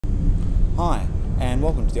Hi, and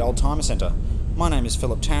welcome to the Oldtimer Centre. My name is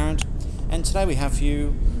Philip Tarrant, and today we have for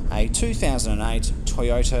you a 2008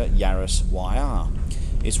 Toyota Yaris YR.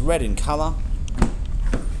 It's red in colour,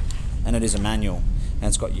 and it is a manual, and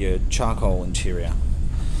it's got your charcoal interior.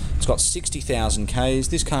 It's got 60,000 Ks.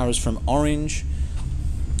 This car is from Orange.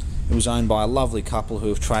 It was owned by a lovely couple who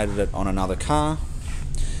have traded it on another car.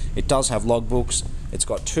 It does have logbooks. It's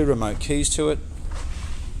got 2 remote keys to it.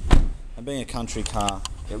 And being a country car,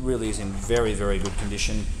 it really is in very, very good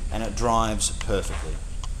condition, and it drives perfectly.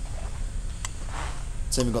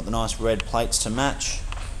 It's even got the nice red plates to match.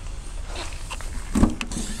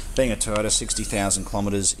 Being a Toyota, 60,000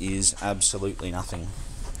 kilometres is absolutely nothing.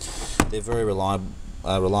 They're very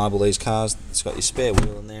reliable, these cars. It's got your spare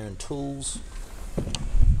wheel in there and tools.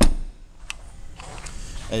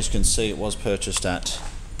 As you can see, it was purchased at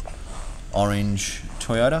Orange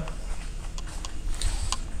Toyota.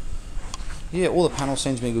 Yeah, all the panels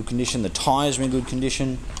seem to be in good condition. The tyres are in good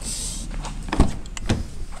condition.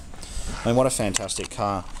 I mean, what a fantastic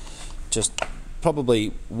car. Just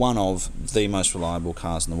probably one of the most reliable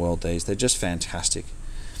cars in the world. They're just fantastic.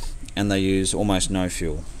 And they use almost no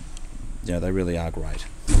fuel. You know, they really are great.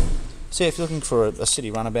 So if you're looking for a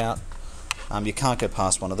city runabout, you can't go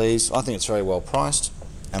past one of these. I think it's very well priced,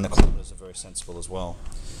 and the kilometres are very sensible as well.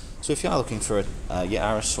 So if you are looking for a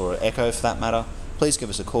Yaris or an Echo for that matter, please give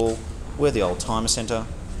us a call. We're the Oldtimer Centre.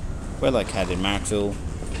 We're located in Marrickville,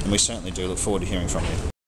 and we certainly do look forward to hearing from you.